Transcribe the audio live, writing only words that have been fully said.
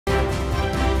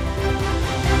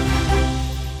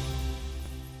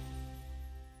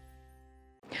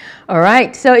All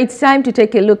right, so it's time to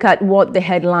take a look at what the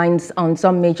headlines on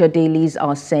some major dailies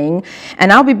are saying.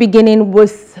 And I'll be beginning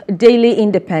with Daily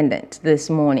Independent this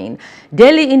morning.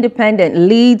 Daily Independent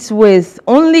leads with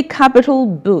only capital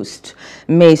boost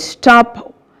may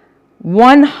stop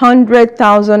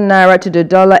 100,000 naira to the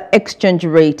dollar exchange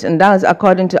rate. And that's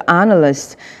according to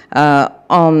analysts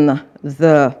on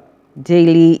the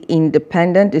Daily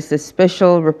Independent. It's a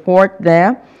special report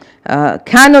there.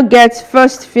 Kano gets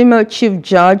first female chief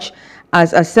judge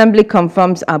as Assembly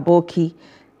confirms Aboki.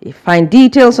 You find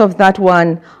details of that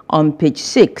one on page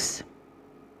 6.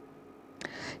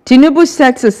 Tinubu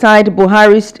sets aside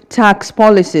Buhari's tax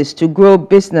policies to grow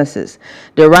businesses.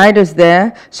 The riders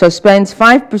there suspends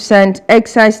 5%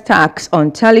 excise tax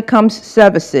on telecoms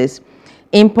services.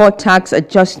 Import tax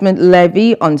adjustment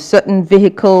levy on certain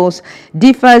vehicles.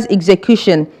 Differs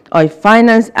execution of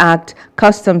Finance Act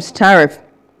customs tariff.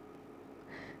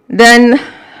 Then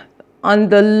on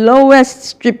the lowest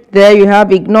strip there, you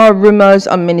have ignore rumors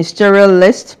on ministerial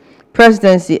list.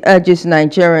 Presidency urges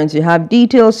Nigerians. You have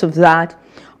details of that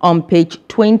on page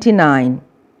 29.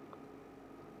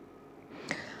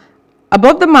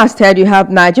 Above the masthead, you have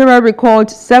Nigeria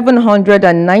records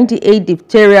 798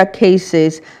 diphtheria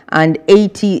cases and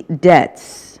 80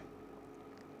 deaths.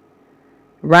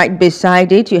 Right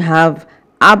beside it, you have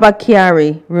Abba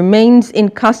Kyari remains in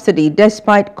custody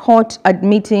despite court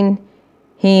admitting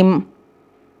him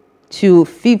to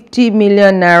 50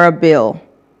 million naira bail.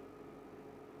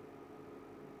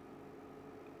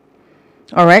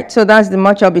 All right, so that's the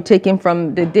much I'll be taking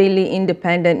from the Daily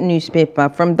Independent newspaper.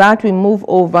 From that, we move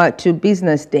over to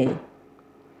Business Day.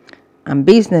 And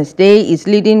Business Day is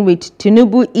leading with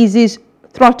Tinubu eases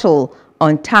throttle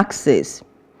on taxes.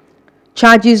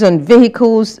 Charges on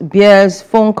vehicles, beers,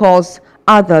 phone calls,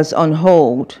 others on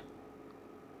hold.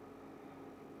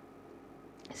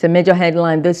 It's a major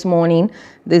headline this morning.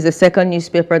 There's a second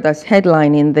newspaper that's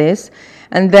headlining this.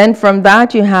 And then from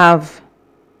that you have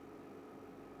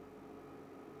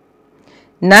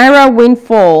Naira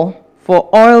windfall for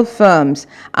oil firms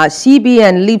as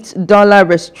CBN lifts dollar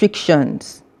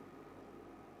restrictions.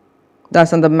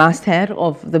 That's on the masthead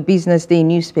of the Business Day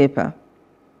newspaper.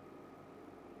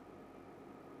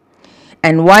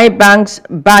 And why banks'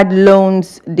 bad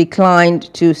loans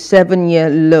declined to 7-year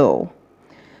low.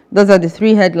 Those are the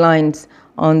three headlines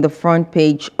on the front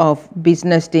page of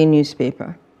Business Day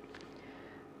newspaper.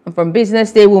 And from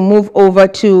Business Day, we'll move over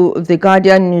to the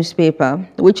Guardian newspaper,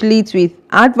 which leads with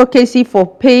advocacy for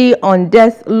pay on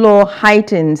death law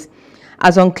heightens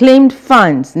as unclaimed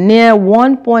funds near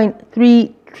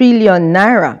 1.3 trillion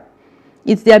naira.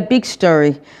 It's their big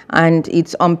story, and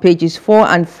it's on pages 4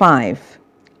 and 5.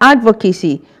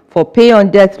 Advocacy for pay on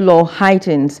death law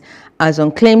heightens as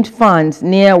unclaimed funds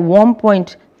near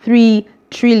 1.3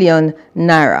 trillion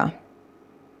naira.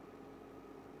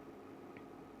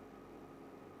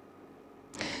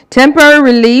 Temporary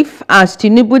relief as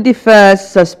Tinubu defers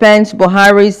suspends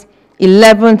Buhari's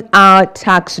 11th hour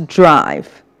tax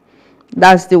drive.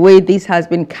 That's the way this has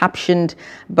been captioned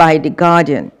by The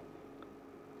Guardian.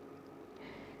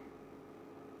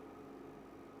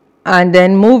 And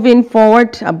then moving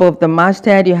forward above the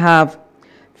masthead, you have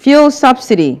fuel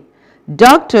subsidy.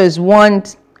 Doctors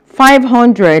want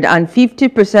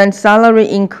 550% salary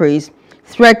increase,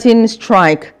 threaten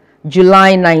strike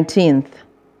July 19th.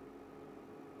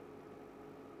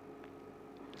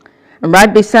 And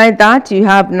right beside that, you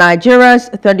have Nigeria's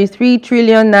 33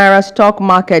 trillion naira stock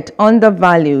market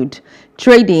undervalued,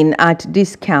 trading at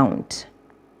discount.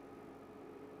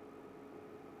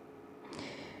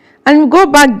 And we go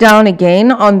back down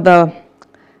again on the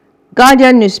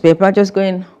Guardian newspaper, just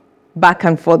going back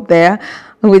and forth there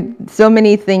with so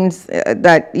many things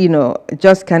that,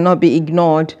 just cannot be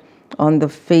ignored on the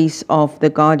face of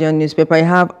the Guardian newspaper. You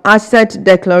have asset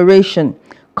declaration.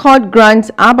 Court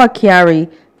grants Abba Kyari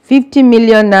 50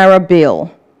 million naira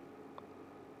bail.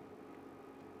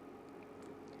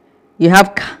 You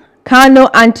have Kano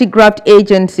Anti-Graft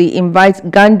Agency invites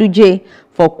Ganduje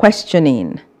for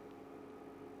questioning.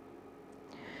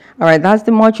 All right, that's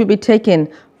the much you'll be taking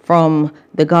from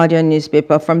the Guardian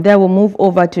newspaper. From there, we'll move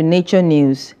over to Nature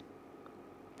News.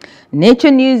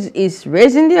 Nature News is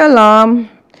raising the alarm.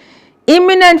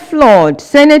 Imminent flood.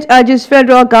 Senate urges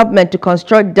federal government to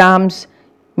construct dams,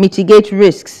 mitigate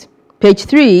risks. Page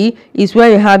 3 is where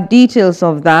you have details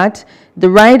of that. The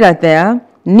rider there,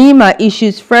 NEMA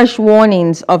issues fresh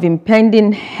warnings of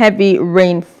impending heavy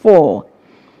rainfall.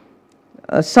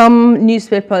 Some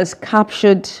newspapers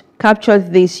captured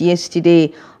this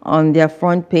yesterday on their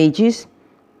front pages.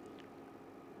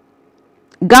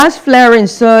 Gas flaring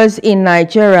soars in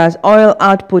Nigeria as oil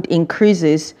output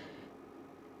increases.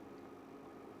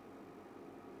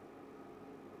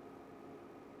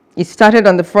 It started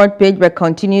on the front page but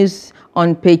continues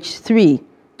on page 3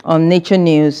 on Nature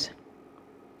News.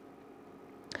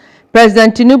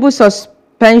 President Tinubu's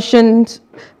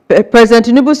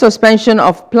suspension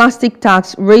of plastic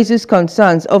tax raises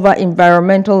concerns over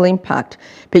environmental impact.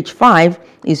 Page 5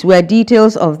 is where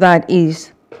details of that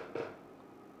is.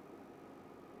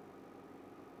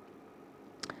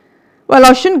 Well,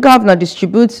 Osun governor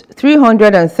distributes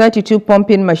 332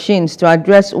 pumping machines to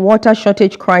address water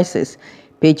shortage crisis.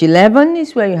 Page 11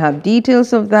 is where you have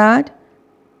details of that.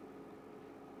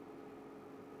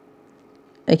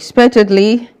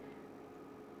 Expectedly,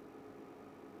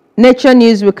 Nature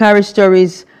News will carry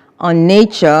stories on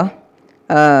nature,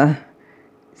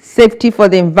 safety for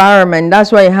the environment.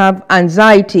 That's why you have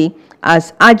anxiety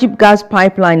as Ajib gas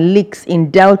pipeline leaks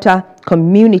in Delta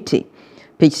community.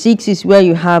 Page 6 is where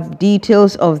you have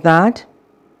details of that.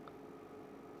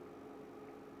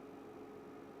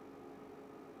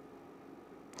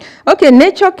 Okay,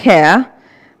 nature care.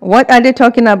 What are they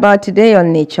talking about today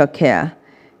on nature care?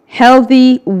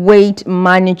 Healthy weight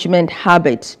management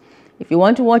habits. If you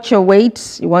want to watch your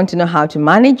weight, you want to know how to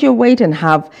manage your weight and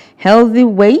have healthy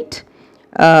weight,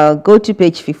 go to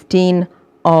page 15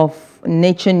 of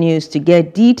Nature News to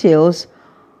get details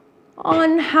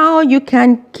on how you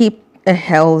can keep a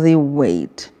healthy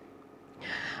weight.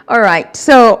 All right,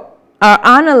 so our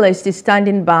analyst is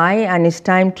standing by and it's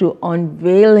time to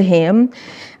unveil him.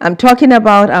 I'm talking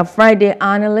about our Friday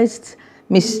analyst,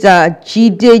 Mr.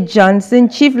 Jide Johnson,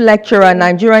 Chief Lecturer,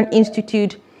 Nigerian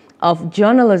Institute of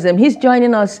Journalism. He's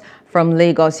joining us from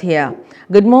Lagos here.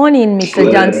 Good morning,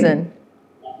 Mr. Johnson.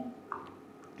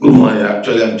 Good morning.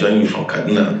 Actually, I'm joining you from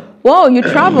Kaduna. Whoa, you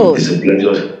traveled. It's a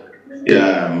pleasure.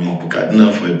 Yeah, I'm in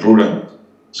Kaduna for a program.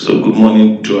 So good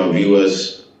morning to our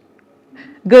viewers.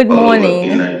 Good morning.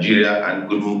 In Nigeria, and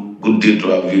good day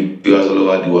to our viewers all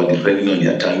over the world, depending on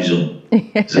their time zone.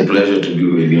 It's a pleasure to be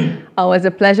with you. Oh, it's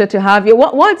a pleasure to have you.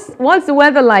 What's the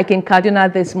weather like in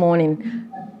Kaduna this morning?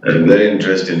 Very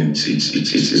interesting.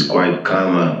 It's quite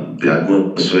calm. The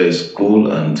atmosphere is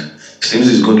cool, and it seems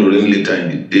it's going to rain later in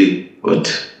the day,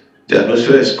 but the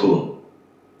atmosphere is cool.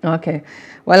 Okay.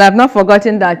 Well, I've not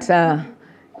forgotten that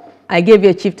I gave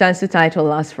you a chieftaincy title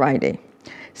last Friday.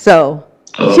 So,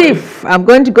 Chief, I'm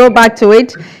going to go back to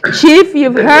it. Chief,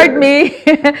 you've heard me.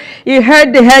 You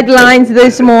heard the headlines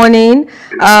this morning.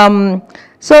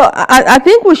 So I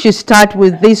think we should start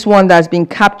with this one that's been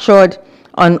captured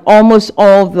on almost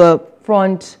all the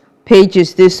front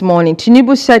pages this morning.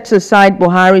 Tinubu sets aside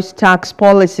Buhari's tax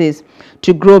policies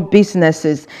to grow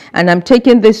businesses. And I'm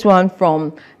taking this one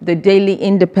from the Daily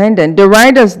Independent. The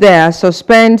writers there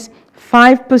suspends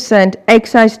 5%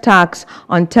 excise tax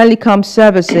on telecom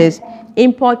services,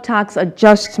 import tax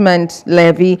adjustment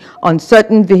levy on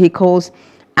certain vehicles,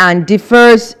 and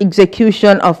defers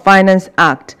execution of Finance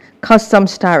Act,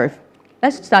 customs tariff.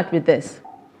 Let's start with this.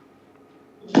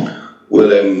 Well,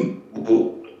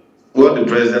 what the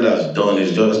president has done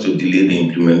is just to delay the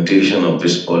implementation of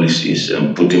these policies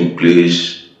and put in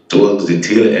place towards the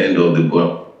tail end of the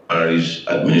Buhari's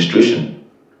administration.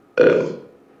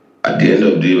 At the end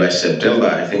of the year, by September,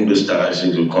 I think those tariffs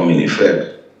will come in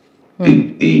effect. I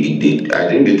think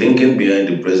the thinking behind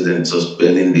the president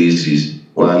suspending this is,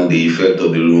 one, the effect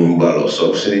of the removal of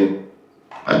subsidy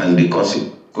and the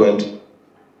consequent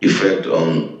effect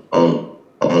on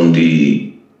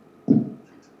the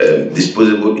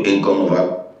disposable income of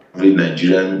average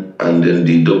Nigerian, and then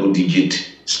the double-digit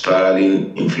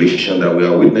spiraling inflation that we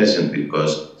are witnessing,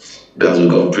 because it has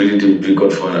become pretty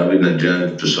difficult for an average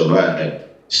Nigerian to survive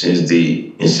since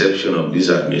the inception of this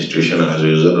administration as a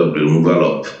result of the removal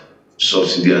of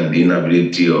subsidy and the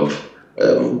inability of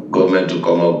government to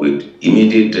come up with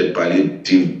immediate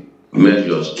palliative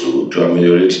measures to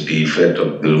ameliorate the effect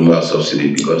of the removal of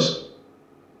subsidy. Because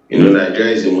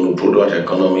Nigeria is a monoproduct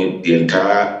economy. The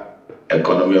entire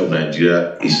economy of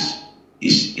Nigeria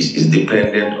is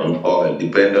dependent on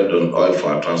oil for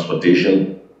our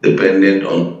transportation, dependent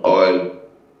on oil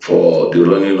for the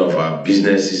running of our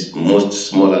businesses. Most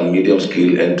small and medium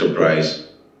scale enterprise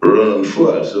run on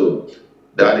fuel. So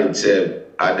that itself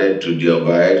added to the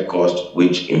overhead cost,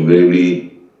 which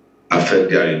invariably affect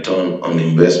their return on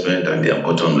investment and their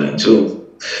bottom line. So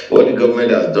what the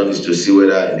government has done is to see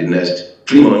whether in the next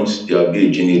 3 months there will be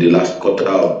a journey. The last quarter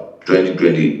of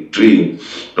 2023,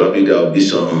 probably there will be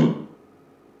some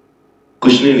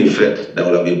cushioning effect that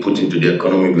will have been put into the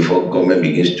economy before government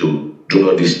begins to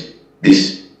draw these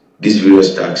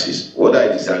various taxes. What I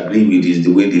disagree with is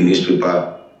the way the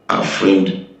newspaper have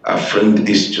framed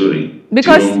this story.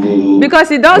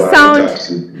 Because it does sound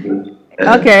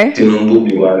okay. Tinubu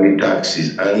Buhari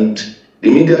taxes, and the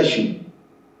media should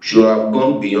should have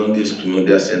gone beyond this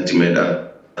primordial sentiment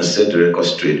and set the record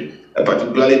straight,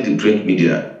 particularly the print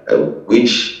media,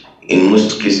 which in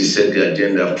most cases set the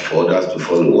agenda for others to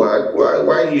follow.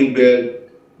 Why label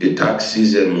the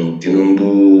taxes and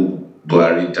Tinubu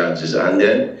Buhari taxes? And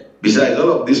then, besides,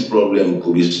 all of this problem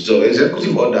could be solved.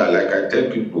 Executive order, like I tell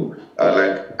people,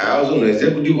 like I also know,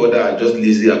 executive order are just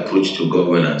lazy approach to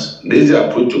governance. Lazy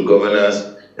approach to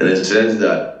governance in the sense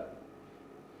that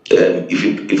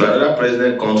if another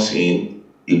president comes in,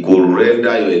 it could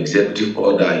render your executive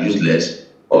order useless.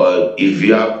 Or if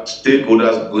you have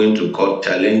stakeholders going to court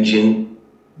challenging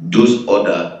those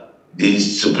orders, the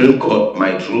Supreme Court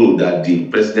might rule that the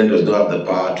president does not have the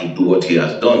power to do what he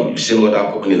has done. You've seen what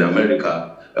happened in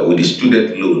America with the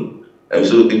student loan. And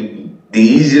so the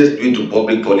easiest way to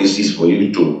public policy is for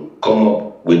you to come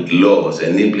up with laws,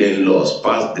 enabling laws,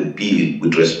 pass the bill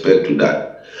with respect to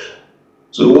that.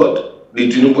 So what the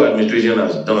Tinubu administration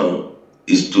has done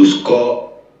is to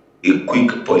score a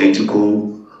quick political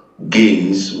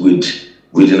gains with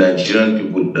the Nigerian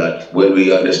people that when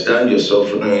we understand your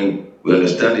suffering, we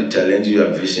understand the challenges you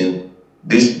are facing,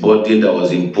 this burden that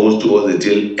was imposed towards the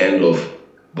tail end of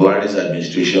Buhari's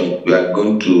administration, we are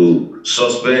going to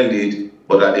suspend it,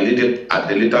 but at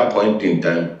the later point in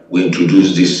time, we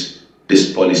introduce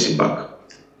this policy back.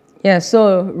 Yeah,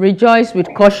 so rejoice with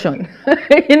caution.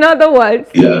 In other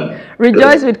words, yeah,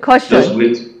 rejoice with caution.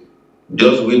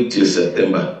 Just wait till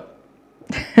September.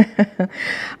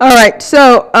 All right,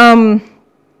 so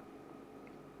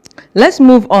let's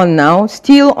move on now.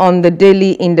 Still on the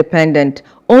Daily Independent,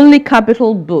 only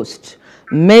capital boost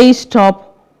may stop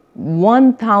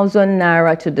 1,000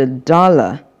 naira to the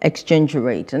dollar exchange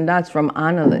rate, and that's from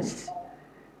analysts.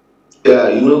 Yeah,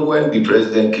 you know, when the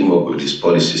president came up with his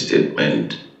policy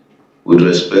statement with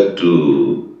respect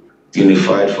to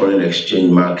unified foreign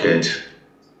exchange market,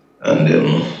 and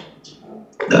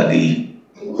that the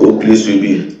whole place will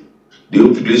be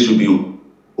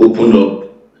opened up.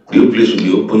 The whole place will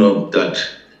be opened up. That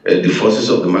the forces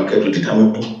of the market will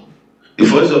determine. The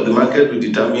forces of the market will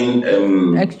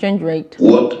determine exchange rate.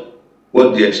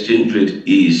 What the exchange rate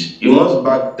is. You must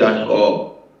back that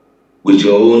up with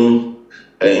your own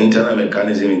internal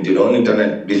mechanism into your own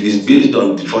internet. It is based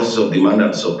on the forces of demand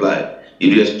and supply.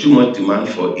 If there's too much demand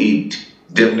for it,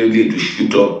 definitely it will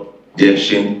shoot up the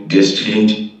exchange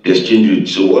rate.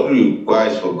 So what we require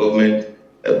is for government,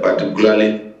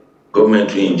 particularly government,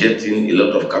 to inject in a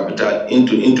lot of capital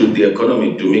into the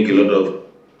economy to make a lot of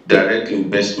direct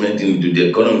investment into the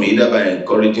economy, either by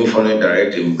encouraging foreign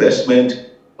direct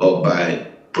investment or by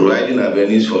providing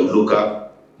avenues for local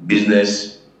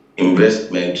business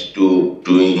investment to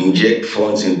inject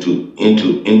funds into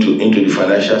the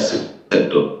financial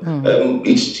sector.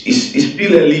 It's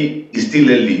still early. It's still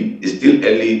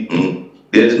early.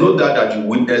 There is no doubt that you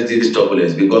witnessed this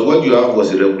turbulence, because what you have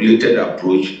was a regulated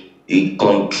approach, a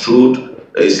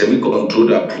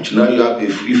semi-controlled approach. Now you have a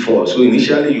free fall. So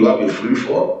initially you have a free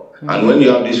fall, and when you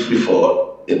have this free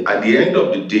fall, at the end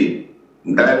of the day,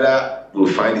 Naira will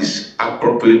find its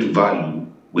appropriate value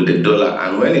with the dollar,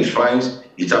 and when it finds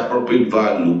its appropriate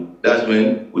value, that's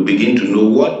when we begin to know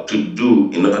what to do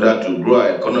in order to grow our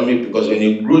economy. Because when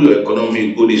you grow your economy,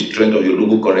 you grow the strength of your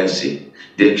local currency.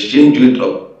 The exchange rate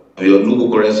of your local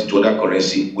currency to other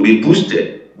currency will be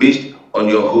boosted based on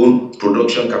your own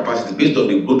production capacity, based on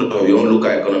the growth of your own local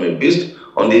economy, based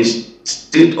on the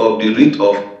state of the rate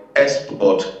of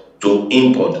export to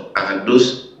import, and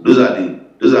those are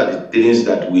the things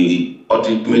that will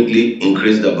ultimately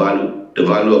increase the value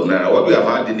of Naira. What we have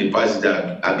had in the past is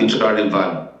the arbitrary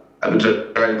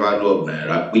value of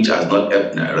Naira, which has not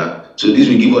helped Naira. So this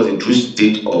will give us a true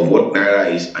state of what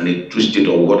Naira is and a true state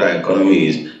of what our economy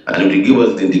is, and it will give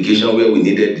us the indication where we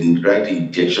needed the right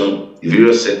injection, the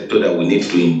various sectors that we need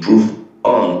to improve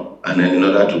on, and then in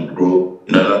order to grow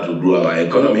our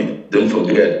economy. Don't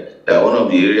forget that one of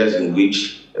the areas in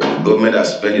which government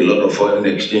has spent a lot of foreign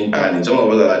exchange, and some of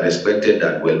us had expected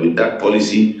that, well, with that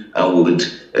policy and with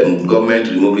government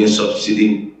removing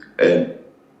subsidy, at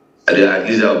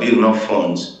least there will be enough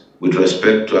funds with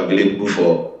respect to available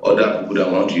for other people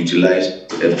that want to utilize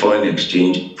foreign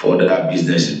exchange for other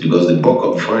businesses, because the bulk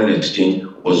of foreign exchange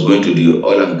was going to the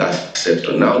oil and gas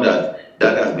sector. Now that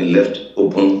has been left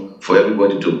open for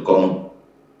everybody to come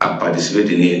and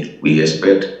participate in it, we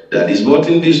expect that is. But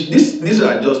these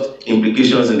are just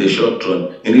implications in the short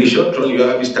run. In the short run, you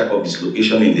have this type of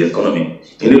dislocation in the economy.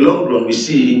 In the long run, we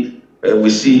see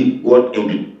what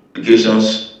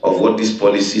implications of what these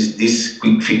policies, these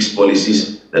quick fix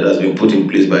policies that has been put in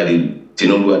place by the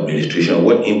Tinubu administration,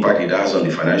 what impact it has on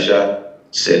the financial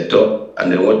sector,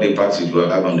 and then what impact it will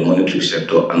have on the monetary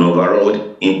sector, and overall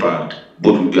what impact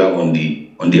both will have on the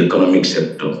the economic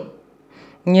sector.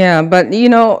 Yeah, but you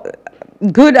know,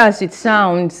 good as it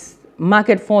sounds,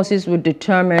 market forces will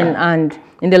determine, and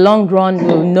in the long run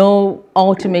we'll know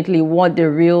ultimately what the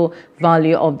real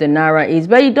value of the naira is.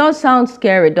 But it does sound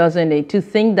scary, doesn't it, to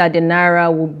think that the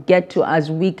naira will get to as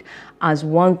weak as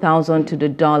 1,000 to the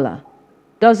dollar,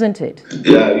 doesn't it?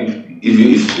 Yeah,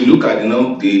 if you look at the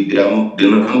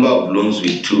number of loans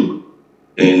we took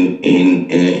in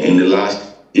the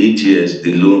last 8 years,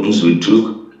 the loans we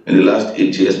took in the last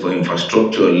 8 years for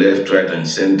infrastructure, left, right, and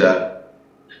center,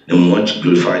 the much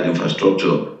glorified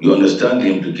infrastructure, you understand the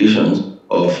implications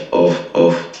of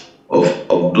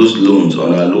those loans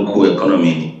on our local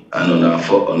economy and on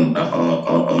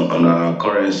our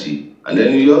currency. And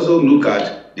then you also look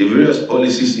at the various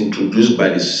policies introduced by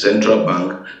the central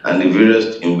bank and the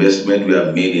various investment we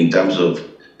have made in terms of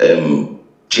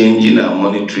changing our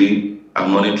monetary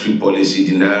policy,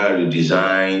 the naira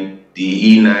redesign,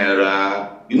 the e-naira,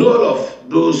 all of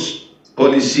those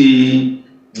policy,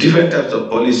 different types of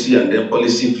policy, and then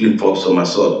policy flip-flops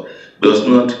somersault does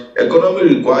not.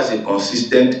 Economy requires a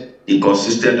consistent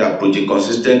approach, a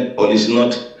consistent policy,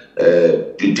 not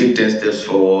you take 10 steps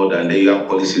forward and then you have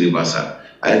policy reversal.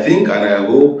 I think and I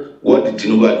hope what the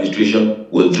Tinubu administration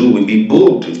will do will be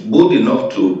bold enough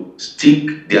to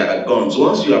stick their guns.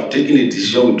 Once you have taken a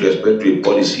decision with respect to a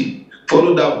policy,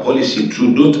 follow that policy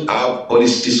through. Don't have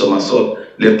policy somersault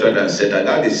left, right, and center.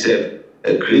 That itself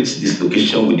creates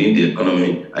dislocation within the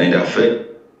economy, and it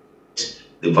affects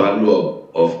the value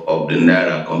of the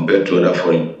naira compared to other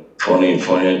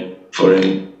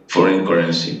foreign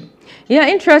currency. Yeah,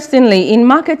 interestingly, in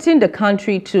marketing the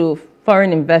country to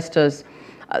foreign investors,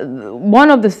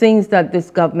 one of the things that this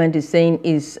government is saying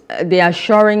is they are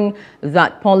assuring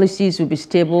that policies will be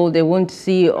stable. They won't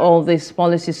see all these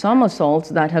policy somersaults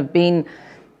that have been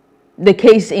the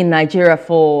case in Nigeria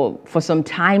for some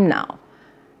time now.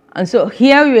 And so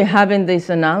here we're having this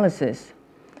analysis.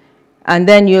 And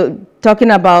then you're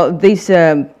talking about this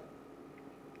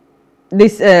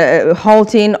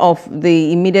halting of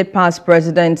the immediate past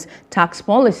president's tax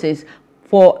policies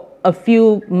for a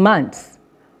few months.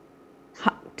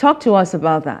 Talk to us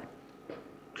about that.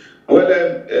 Well, I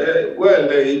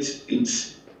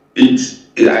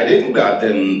think that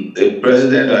the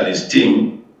president and his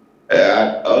team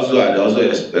had also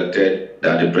expected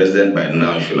that the president by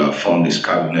now should have formed his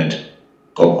cabinet,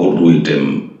 coupled with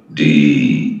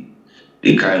the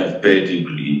kind of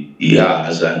pedigree he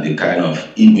has and the kind of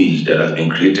image that has been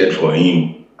created for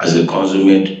him as a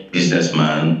consummate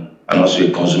businessman and also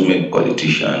a consummate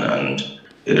politician and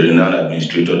a renowned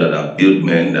administrator that have built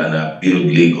men and have built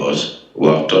Lagos, who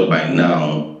have thought by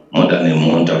now, more than a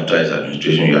month after his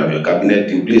administration, you have your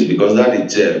cabinet in place, because that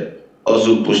itself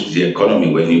also pushed the economy.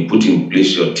 When you put in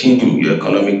place your team, your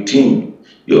economic team,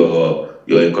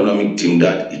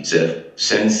 that itself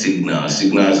sends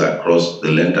signals across the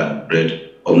length and breadth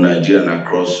of Nigeria and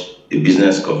across the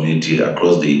business community,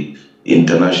 across the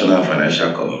international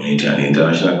financial community and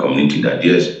international community that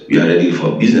yes, we are ready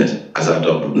for business. As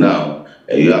of now,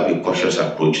 you have a cautious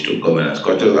approach to governance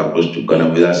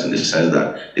in the sense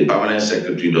that the permanent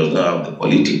secretary does not have the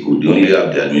political, they only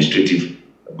have the administrative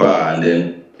power, and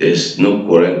then there's no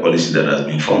current policy that has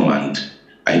been formed, and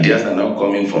ideas are now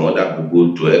coming from other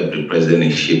people to help the president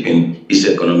in shaping his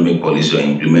economic policy or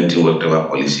implementing whatever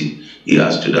policy he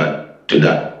has to that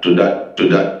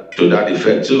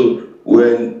effect. So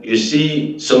when you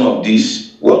see some of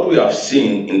these, what we have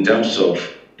seen in terms of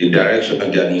the direction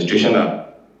that the administration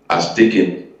has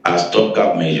taken as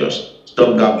stopgap measures.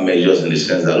 Stopgap measures in the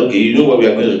sense that, okay, you know what we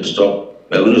are going to stop?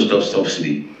 We are going to stop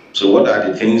subsidy. So what are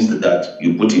the things that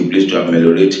you put in place to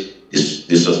ameliorate the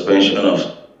suspension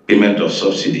of payment of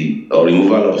subsidy or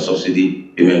removal of subsidy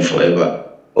payment forever?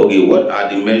 Okay, what are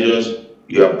the measures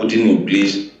you are putting in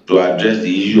place to address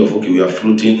the issue of, okay, we are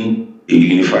floating a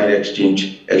unified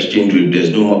exchange rate.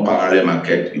 There's no more parallel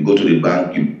market. You go to the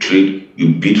bank, you trade,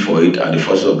 you bid for it, and the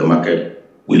forces of the market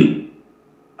will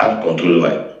have control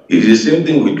over it. It is the same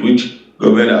thing with which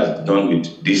government has done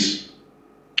with this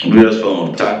various form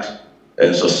of tax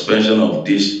and suspension of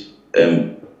this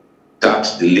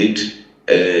tax, delayed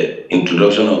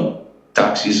introduction of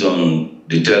taxes on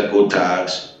the telco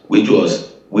tax, which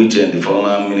the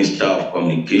former Minister of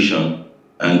Communication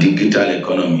and Digital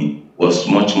Economy was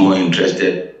much more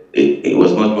interested. It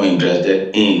was much more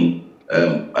interested in,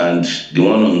 and the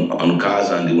one on cars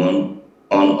and the one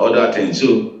on other things.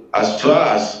 So as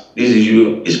far as this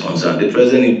issue is concerned, the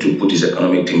president needs to put his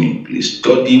economic team in place,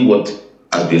 study what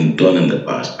has been done in the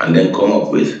past, and then come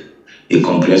up with a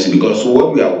comprehensive, because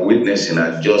what we are witnessing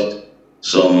are just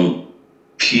some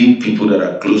few people that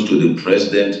are close to the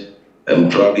president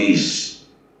and probably his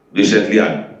recently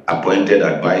appointed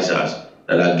advisors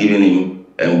that are giving him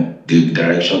the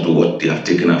direction to what they have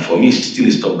taken. And for me, it's still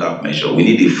a stopgap measure. We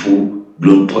need a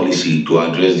full-blown policy to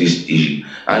address this issue.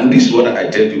 And this is what I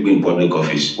tell people in public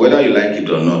office. Whether you like it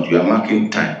or not, you are marking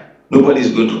time. Nobody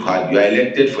is going to hurt. You are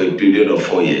elected for a period of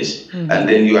 4 years. And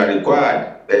then you are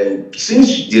required,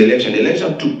 since the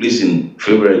election took place in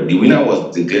February, the winner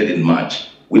was declared in March.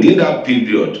 Within that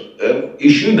period, you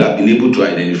should have been able to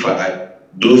identify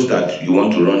those that you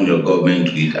want to run your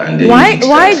government with. And then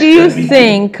why do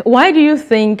you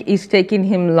think it's taking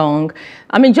him long?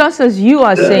 I mean, just as you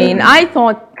are saying, I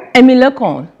thought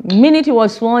Emilekon, the minute he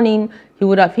was sworn in, he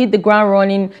would have hit the ground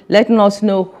running, letting us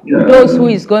know those who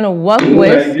he's going to work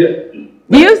with.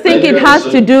 Do you think it has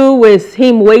to do with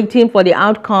him waiting for the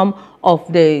outcome of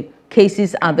the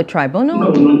cases at the tribunal?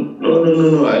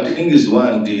 No. I think it's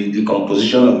one, the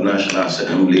composition of the National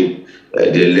Assembly,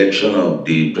 the election of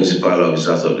the principal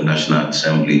officers of the National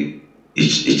Assembly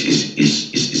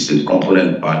is a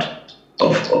component part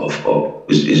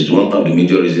is one of the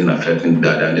major reasons affecting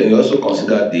that. And then you also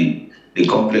consider the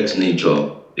complex nature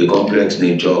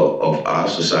of our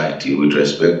society with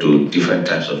respect to different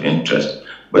types of interests.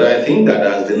 But I think that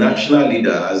as the national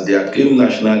leader, as the acclaimed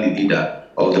national leader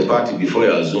of the party, before he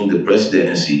assumed the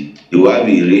presidency, he will have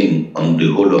a reign on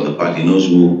the whole of the party, knows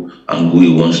who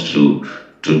he wants to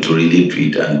relate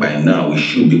with. And by now we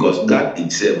should, because that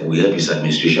itself will help his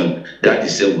administration, that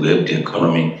itself will help the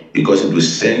economy, because it will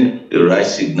send the right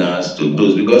signals to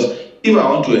those. Because if I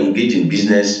want to engage in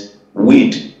business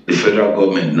with the federal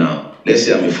government now, let's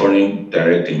say I'm a foreign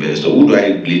direct investor, who do I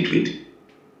relate with?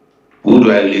 Who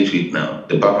do I relate with now?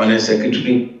 The permanent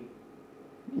secretary?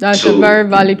 That's a very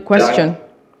valid question.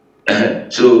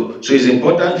 So it's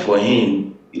important for him.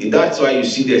 That's why you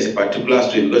see there's a particular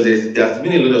story, because there's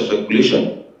been a lot of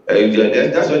speculation.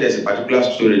 That's why there's a particular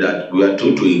story that we are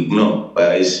told to ignore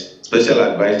by his special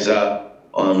advisor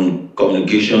on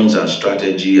communications and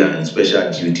strategy and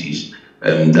special duties.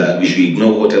 That we should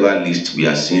ignore whatever list we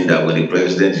are seeing, that when the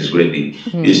president is ready.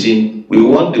 You see, we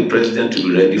want the president to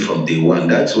be ready from day one.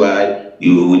 That's why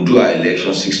you will do our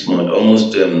election 6 months,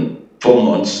 almost 4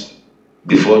 months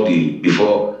before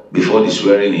the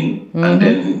swearing in, and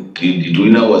then the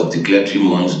winner was declared 3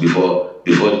 months before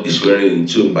the swearing in.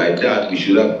 So by that, we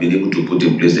should have been able to put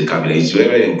in place the cabinet. It's very,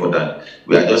 very important.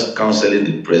 We are just counseling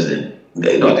the president.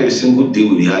 Not every single day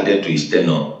will be added to his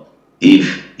tenure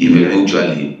if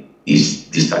eventually is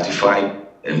the certified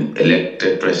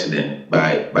elected president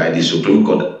by the Supreme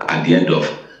Court at the end of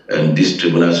this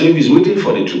tribunal. So if he's waiting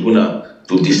for the tribunal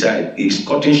to decide, he's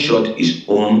cutting short his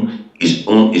own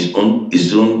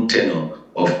tenure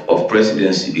of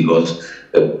presidency, because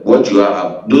what you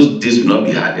have, those days will not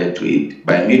be added to it.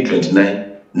 By May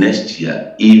 29 next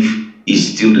year, if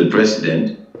he's still the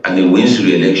president and he wins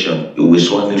re-election, he will be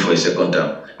sworn in for a second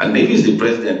term. And if he's the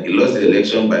president, he lost the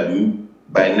election by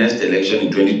next election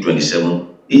in 2027,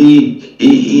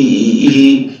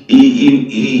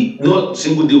 no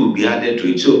single day will be added to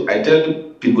it. So I tell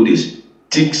people this: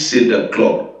 tick, say the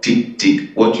clock, tick,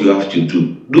 tick. What you have to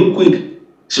do quick.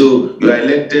 So you are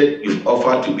elected, you've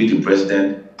offered to be the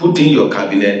president, put in your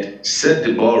cabinet, set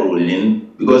the ball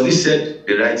rolling, because this set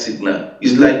the right signal.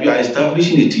 It's like you are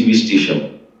establishing a TV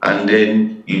station, and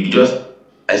then you just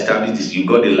establish this. You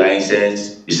got the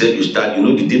license, you said you start, you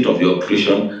know the date of your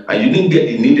operation, and you didn't get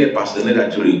the needed personnel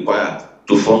that you require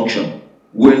to function.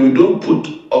 When we don't put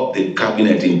up the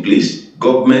cabinet in place,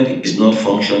 government is not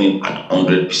functioning at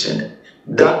 100%.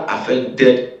 That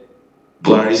affected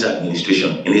Buhari's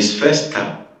administration. In his first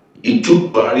term, it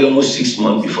took Buhari almost 6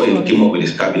 months before he came up with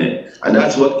his cabinet. And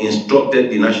that's what instructed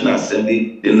the National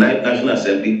Assembly, the National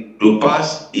Assembly, to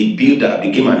pass a bill that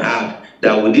became an act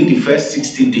that within the first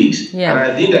 60 days, and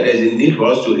I think that there's a need for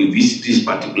us to revisit this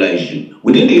particular issue.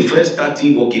 Within the first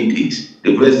 30 working days,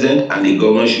 the president and the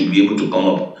government should be able to come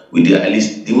up with their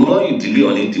list. The more you delay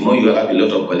on it, the more you have a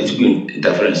lot of political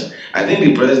interference. I think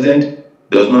the president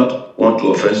does not want to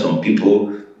offend some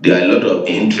people. There are a lot of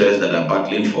interests that are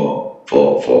battling for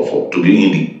to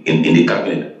be in the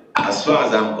cabinet. As far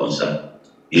as I'm concerned,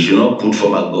 he should not put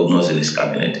former governors in his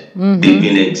cabinet. They've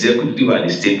been executive at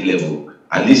the state level.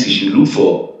 At least he should look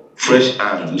for fresh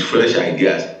hands with fresh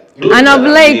ideas. And of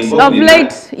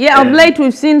late,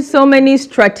 we've seen so many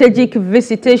strategic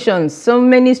visitations, so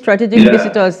many strategic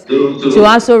visitors to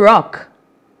Aso Rock.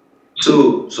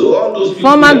 So all those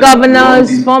former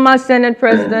governors, former Senate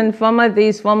president, former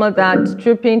this, former that,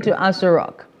 tripping to Aso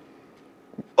Rock.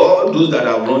 All those that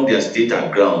have run their state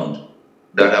aground,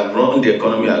 that have run the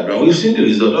economy aground, we've seen the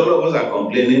result. All of us are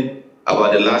complaining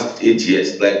about the last 8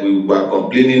 years, like we were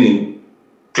complaining in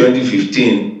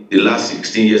 2015 the last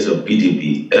 16 years of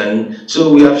PDP. And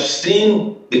so we have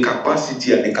seen the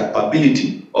capacity and the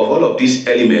capability of all of these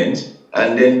elements,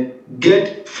 and then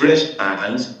get fresh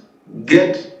hands,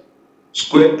 get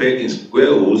square peg in square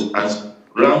holes and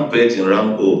round pegs in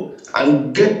round hole,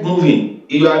 and get moving.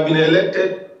 You have been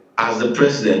elected as the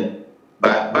president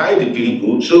by the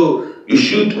people, so you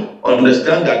should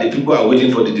understand that the people are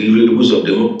waiting for the deliverables of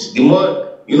democracy. The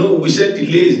more, we said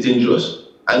delay is dangerous,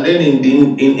 and then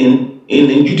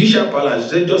in judicial parlance,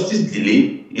 say justice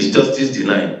delay is justice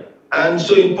denied. And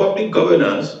so in public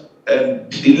governance,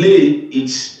 delay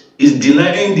is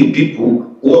denying the people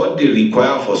what they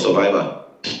require for survival.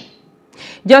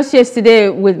 Just yesterday,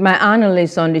 with my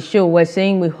analysts on the show, we're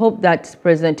saying we hope that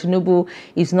President Tinubu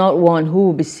is not one who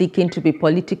will be seeking to be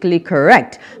politically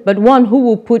correct, but one who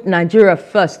will put Nigeria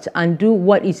first and do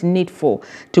what is needful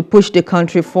to push the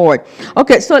country forward.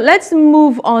 Okay, so let's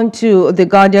move on to the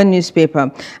Guardian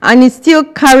newspaper. And it still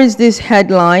carries this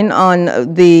headline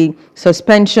on the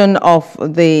suspension of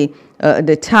the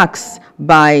tax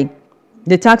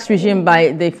regime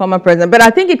by the former president. But I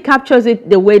think it captures it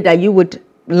the way that you would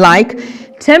like.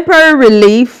 Temporary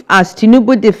relief as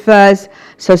Tinubu defers,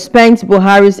 suspends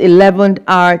Buhari's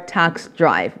 11th-hour tax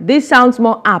drive. This sounds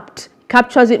more apt,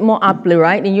 captures it more aptly,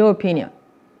 right, in your opinion?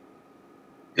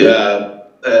 Yeah,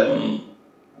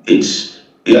 it's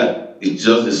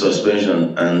just the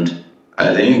suspension, and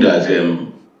I think that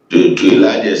to a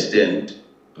large extent,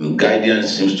 Guardian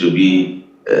seems to be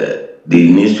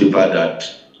the newspaper that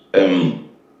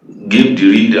give the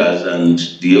readers and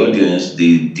the audience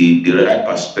the right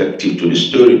perspective to the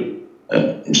story.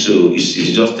 So it's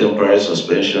just temporary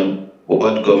suspension of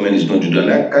what government is going to do.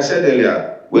 Like I said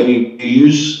earlier, when you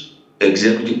use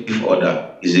executive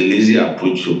order, is a lazy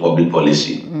approach to public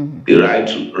policy. The right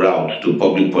route to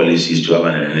public policy is to have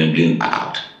an enabling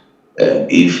act.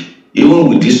 If even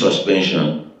with this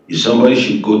suspension, if somebody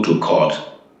should go to court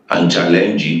and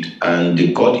challenge it, and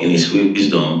the court in its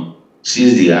wisdom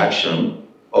sees the action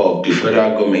of the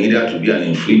federal government either to be an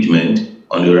infringement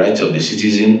on the rights of the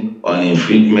citizen or an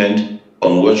infringement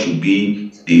on what should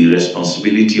be the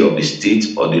responsibility of the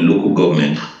state or the local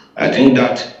government, I think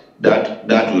that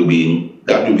will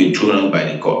be thrown out by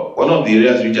the court. One of the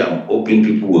areas which I'm hoping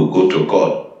people will go to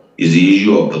court is the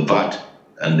issue of the VAT,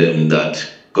 and then that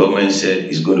government said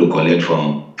is going to collect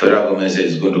from, federal government said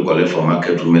is going to collect from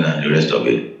market women and the rest of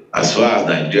it. As far as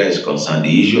Nigeria is concerned,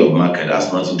 the issue of market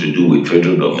has nothing to do with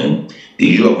federal government.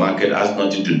 The issue of market has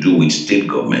nothing to do with state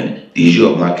government. The issue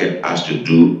of market has to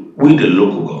do with the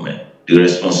local government. The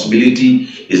responsibility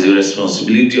is the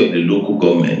responsibility of the local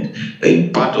government. A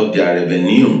part of their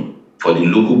revenue for the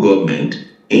local government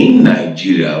in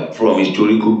Nigeria, from a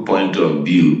historical point of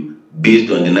view,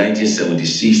 based on the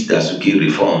 1976 Dasuki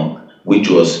reform, which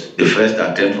was the first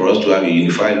attempt for us to have a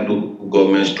unified local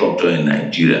government structure in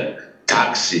Nigeria.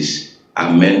 Taxes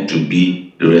are meant to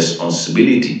be the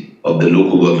responsibility of the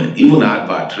local government. Even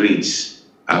advert rates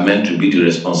are meant to be the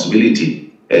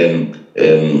responsibility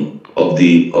of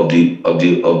the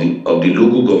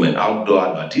local government. Outdoor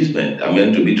advertisement are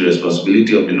meant to be the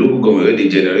responsibility of the local government where they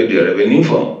generate their revenue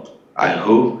from. I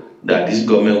hope that this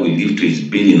government will live to its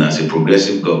billing as a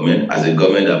progressive government, as a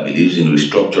government that believes in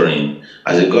restructuring,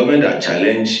 as a government that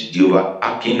challenged the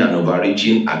overarching and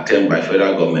overreaching attempt by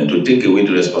federal government to take away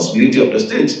the responsibility of the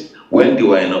states when they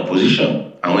were in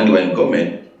opposition and when they were in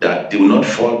government, that they will not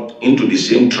fall into the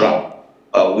same trap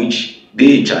which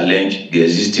they challenge the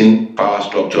existing power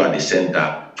structure at the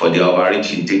center for the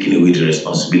overreaching, taking away the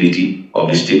responsibility of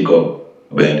the state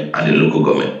government and the local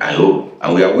government. I hope,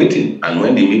 and we are waiting, and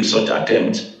when they make such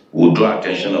attempts, we'll draw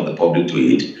attention of the public to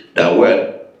it, that,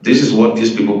 well, this is what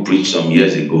these people preached some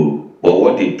years ago, but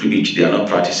what they preach, they are not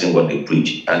practicing what they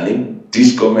preach. And if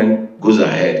this government goes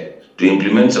ahead to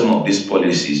implement some of these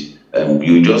policies,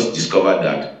 you just discover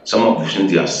that some of the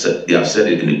things they have said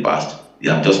it in the past, they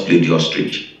have just played the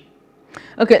ostrich.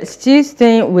 Okay, still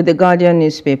staying with the Guardian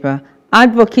newspaper,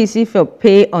 advocacy for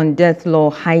pay on death law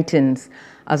heightens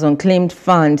as unclaimed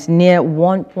funds near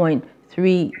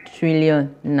 1.3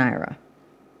 trillion naira.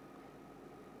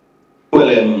 Well,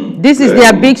 this is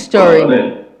their big story. On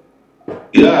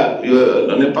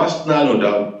a personal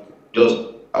note,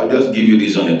 I'll just give you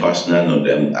this on a personal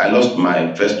note. I lost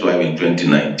my first wife in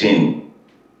 2019,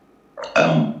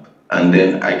 and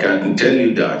then I can tell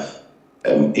you that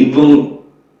even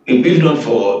if not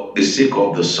for the sake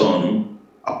of the son,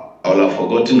 I will have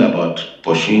forgotten about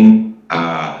pursuing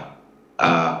our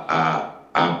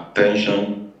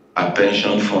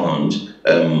pension funds.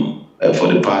 For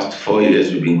the past 4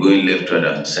 years, we've been going left, right,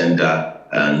 and center.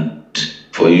 And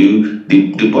for you,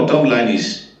 the bottom line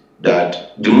is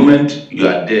that the moment you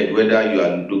are dead, whether you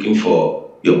are looking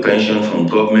for your pension from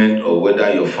government, or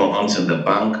whether your funds in the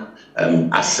bank,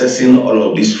 assessing all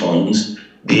of these funds,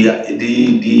 the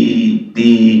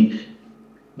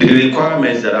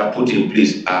requirements that are put in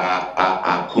place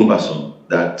are cumbersome.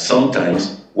 That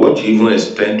sometimes what you even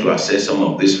expect to assess some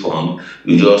of this fund,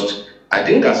 I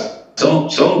think that some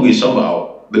way,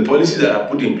 somehow, the policies that are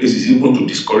put in place is even to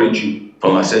discourage you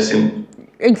from assessing.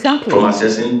 Exactly. From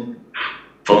assessing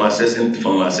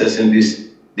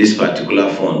this particular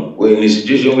fund. We're in a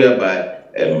situation whereby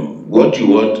what you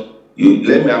want,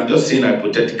 I'm just saying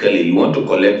hypothetically, you want to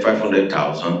collect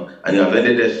 500,000 and you have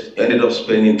ended up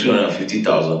spending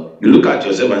 350,000. You look at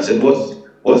yourself and say,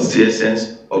 what's the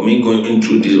essence of me going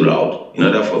through this route in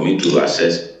order for me to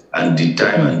assess, and the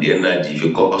time and the energy, if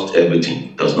it costs everything,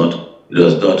 it does not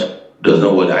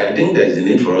work. I think there is a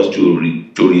need for us to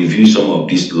review some of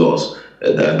these laws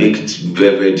that make it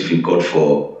very, very difficult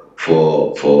for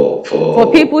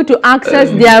people to access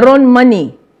their own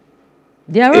money.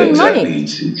 Their own money.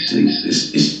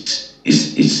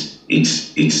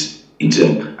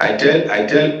 I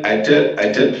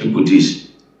tell people this.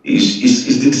 It's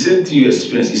the same thing you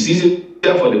experience. It's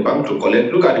easier for the bank to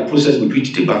collect. Look at the process with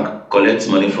which the bank collects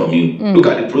money from you. Look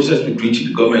at the process with which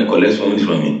the government collects money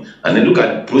from you. And then look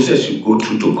at the process you go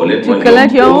through to collect money.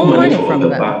 Collect your own money from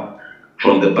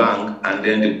the bank, and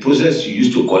then the process you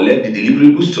use to collect the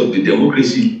deliverables of the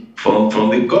democracy from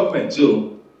the government.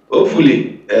 So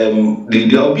hopefully there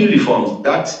will be reforms.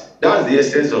 That's the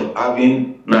essence of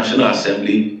having National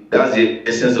Assembly. That's the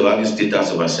essence of having State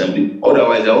House of Assembly.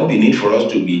 Otherwise, there won't be need for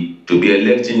us to be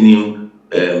electing new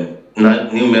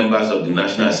members of the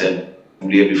National Assembly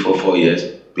every 4 years.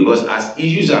 Because as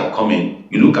issues are coming,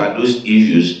 you look at those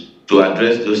issues to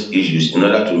address those issues in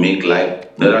order to make life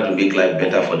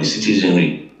better for the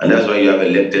citizenry. And that's why you have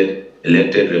elected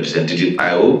representative. I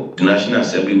hope the National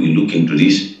Assembly will look into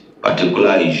this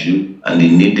particular issue, and the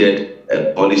needed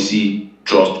policy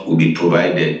trust will be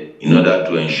provided in order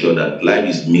to ensure that life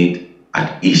is made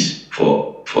at ease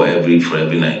for every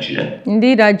Nigerian.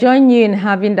 Indeed, I join you in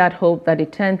having that hope that the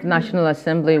 10th National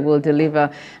Assembly will deliver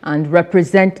and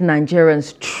represent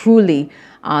Nigerians truly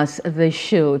as they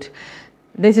should.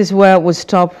 This is where we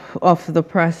stop off the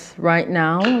press right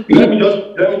now. Let me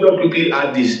just quickly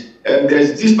add this.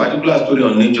 There's this particular story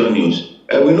on Nature News.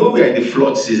 We know we are in the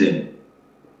flood season.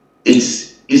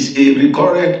 It's a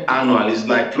recurrent annual. It's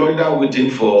like Florida waiting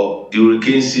for the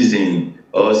hurricane season,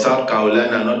 or South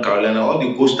Carolina, North Carolina, all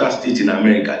the coastal states in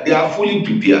America. They are fully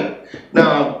prepared.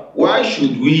 Now, why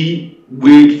should we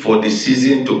wait for the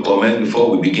season to commence before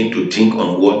we begin to think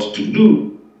on what to do?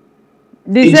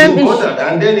 It's important.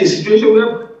 And then a situation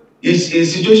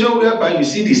whereby you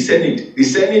see the Senate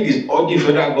is urging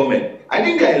federal government. I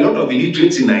think there are a lot of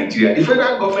illiterates in Nigeria. The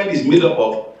federal government is made up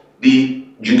of the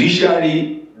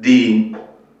judiciary, the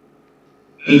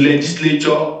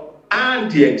legislature,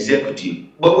 and the executive.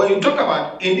 But when you talk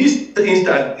about, in this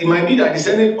instance, it might be that the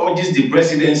Senate urges the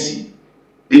presidency.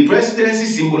 The presidency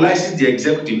symbolizes the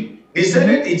executive. The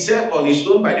Senate itself, on its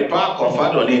own, by the power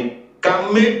conferred on it,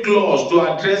 can make laws to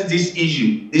address this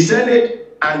issue. The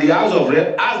Senate and the House of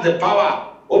Reps has the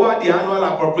power over the annual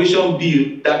appropriation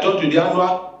bill that turns to the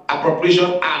Annual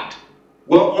Appropriation Act.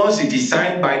 Well, once it is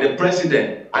signed by the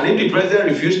president, and if the president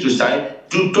refuses to sign,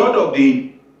 2/3 of the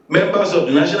members of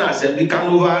the National Assembly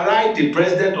can override the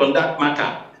president on that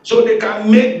matter. So they can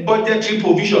make budgetary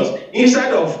provisions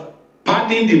instead of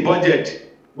padding the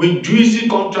budget with juicy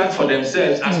contracts for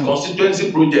themselves as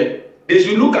constituency projects. They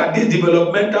should look at this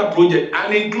developmental project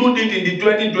and include it in the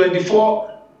 2024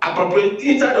 appropriation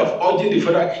instead of urging the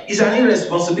federal. It's an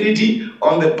irresponsibility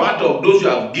on the part of those who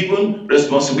have given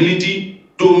responsibility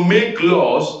to make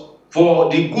laws for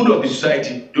the good of the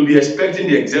society, to be expecting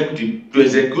the executive to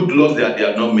execute laws that they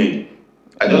have not made.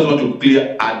 I just want to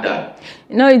clear add that.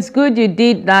 No, it's good you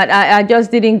did that. I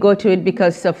just didn't go to it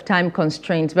because of time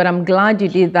constraints, but I'm glad you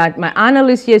did that. My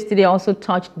analyst yesterday also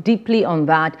touched deeply on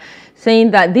that,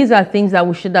 saying that these are things that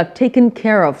we should have taken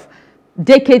care of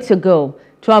decades ago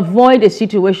to avoid a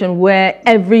situation where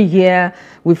every year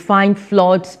we find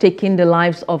floods taking the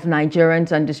lives of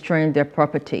Nigerians and destroying their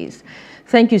properties.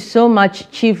 Thank you so much,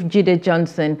 Chief Jide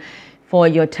Johnson, for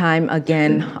your time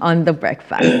again on The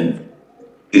Breakfast.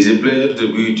 It's a pleasure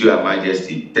to be with you, Her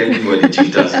Majesty. Thank you for the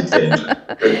chieftaincy.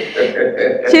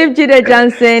 Chief Jide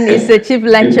Johnson is the Chief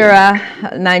Lecturer,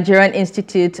 Nigerian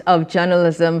Institute of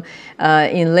Journalism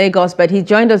in Lagos, but he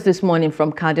joined us this morning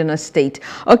from Kaduna State.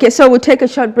 Okay, so we'll take a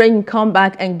short break and come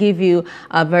back and give you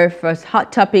our very first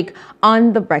hot topic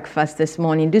on The Breakfast this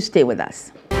morning. Do stay with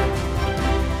us.